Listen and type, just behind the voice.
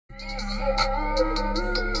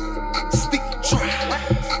Stick dry.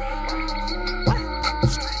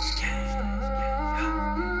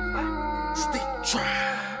 Stick dry.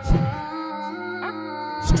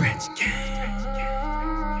 Stretch game.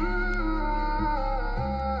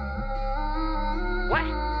 What?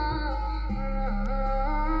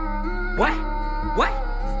 What? What?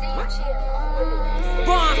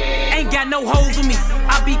 Bomb ain't got no holes in me.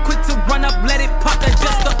 I be quick to run up, let it pop. That's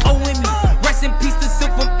just the O in me. Rest in peace to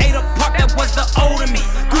Silk from 8 apart. That was the O to me.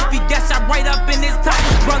 Goofy got shot right up in his top.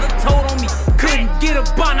 His brother told on me. Couldn't get a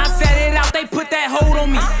bond. I set it out. They put that hold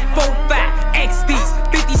on me. 4-5 XDs,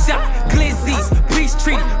 50 shot glizzies. Please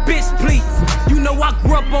treat it, bitch, please. You know I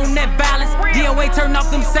grew up on that violence. DOA turn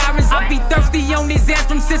off them sirens. I be thirsty on his ass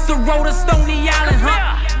from Cicero to Stony Island,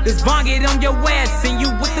 huh? This bong get on your ass and you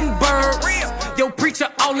with them birds. Yo, preacher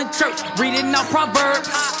all in church, reading out Proverbs.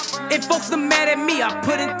 If folks are mad at me, I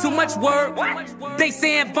put in too much work. They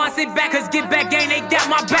saying Von sit back, cause get back gang, they got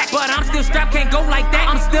my back. But I'm still strapped, can't go like that.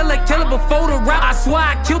 I'm still a killer before the rap. I swear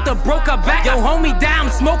I killed her, broke her back. Yo, homie die, I'm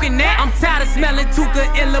smoking that. I'm tired of smelling Tuka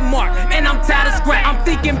and Lamar, and I'm tired of scrap. I'm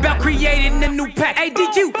thinking about creating a new pack. Hey,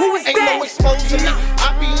 DQ, who is that? Ain't no exposure me.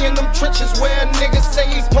 I be in them trenches where a nigga say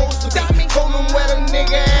he's supposed to be. Told him where the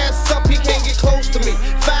nigga ass up, he can't get close to me.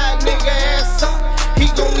 Fire nigga ass up, he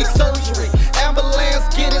gon' need surgery. Ambulance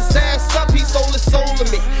get his ass up, he sold his soul to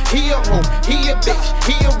me. He a hoe, he a bitch,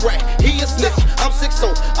 he a rat, he a snitch. I'm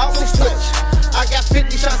 6'0", I won't switch. I got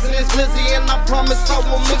 50 shots in this glizzy and I promise I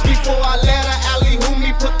won't miss before I let her alley who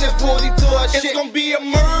me put this 40 to her shit. It's gon' be a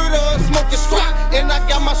murder, smoking strap, and I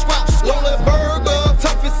got my scraps. Lola burger,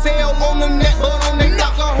 tough as hell on the net, but on the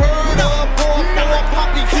knock I heard of. Pour for a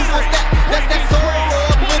poppy, who's that? That's that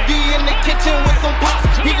syrup. Boogie in the kitchen with them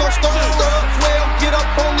pops, he gon' stir up. 12, get up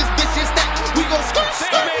on this bitch and stack. We gon' skirt.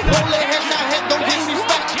 Roll that headshot, head don't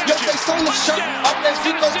disrespect. Your face on the shirt, off that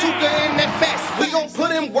Zico Tuka in that fast. We gon'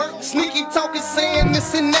 put in work, sneaky talking, saying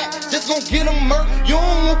this and that. Just gon' get him murk. You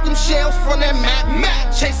don't want them shells from that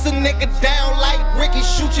Mac. Chase a nigga down like Ricky,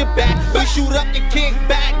 shoot your back. We shoot up your kick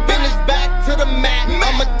back, bend his back to the mat.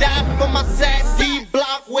 I'ma die for my sack,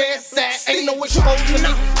 D-block where it's at. Ain't no exposure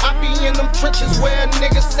me. I be in them trenches where a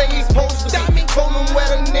nigga say he's supposed to be. Phone him where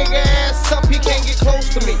the nigga ass up, he can't get close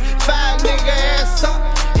to me. Fire nigga ass up,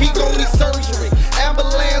 he gon' need surgery.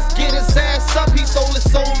 Ambulance get his ass up, he sold his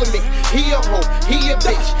soul to me. He a hoe, he a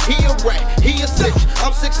bitch, he a rat, he a snitch.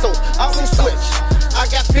 I'm 6'0", I won't switch. I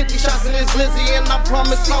got 50 shots in this glizzy and I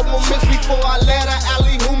promise I won't miss before I let her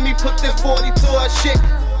alley who me put this 40 to her shit.